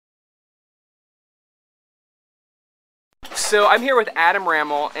So I'm here with Adam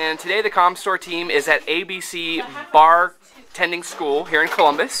Rammel, and today the COMSTOR team is at ABC Bartending School here in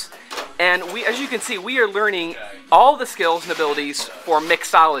Columbus. And as you can see, we are learning all the skills and abilities for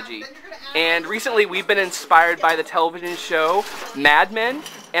mixology. And recently we've been inspired by the television show Mad Men,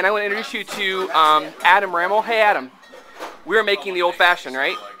 and I want to introduce you to Adam Rammel. Hey Adam, we're making the old-fashioned,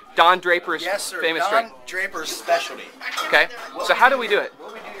 right? Don Draper's famous drink. Don Draper Specialty. Okay, so how do we do it?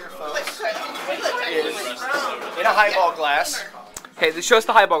 What we do here, folks, is in a highball glass. Okay, show us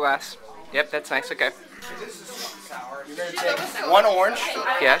the highball glass. Yep, that's nice, okay. You're going to take one orange,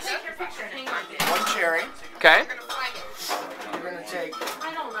 Yes. one cherry. Okay. You're going to take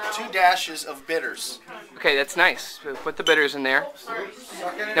 2 dashes of bitters. Okay, that's nice. So put the bitters in there.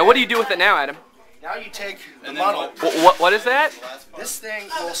 Now what do you do with it now, Adam? Now you take the muddle. What is that? This thing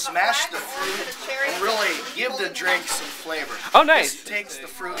will smash the fruit and really give the drink some flavor. Oh, nice. This takes the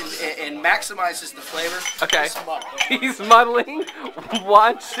fruit and maximizes the flavor. Okay. Just muddle. He's muddling.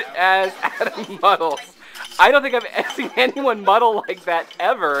 Watch as Adam muddles. I don't think I've seen anyone muddle like that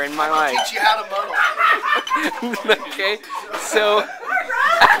ever in my life. I'll teach you how to muddle. Okay, so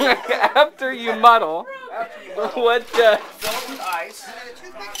after you muddle, what? Fill it with ice.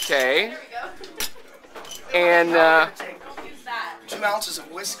 Okay. And 2 ounces of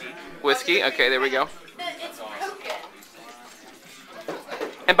whiskey. whiskey. Okay, there we go.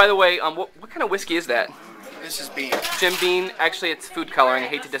 And by the way, what kind of whiskey is that? This is bean. Jim Beam. Actually, it's food coloring. I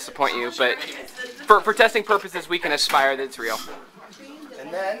hate to disappoint you, but for testing purposes, we can aspire that it's real.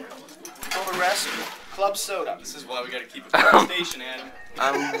 And then fill the rest with club soda. This is why we gotta keep it on station, Adam.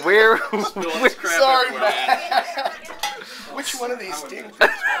 Sorry, man. Which one of these do?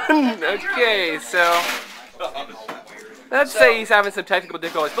 Okay, so let's say he's having some technical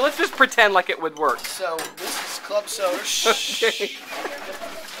difficulties, but let's just pretend like it would work. So this is club soda. Okay.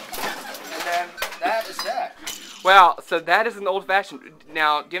 And then that is that. Wow, so that is an old-fashioned.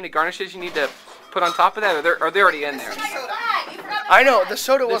 Now, do you have any garnishes you need to put on top of that, or are they already in there? I know, the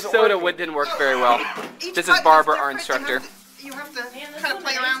soda The wasn't soda working. Didn't work very well. This is Barbara, our instructor. You have to kind of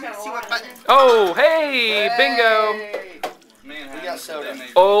play around and see what button. Oh, hey, bingo! Hey. Man, We got soda.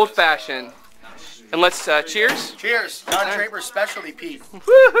 Old-fashioned. And let's cheers. Cheers. Don Draper Specialty, Pete.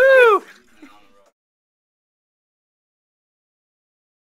 Woohoo!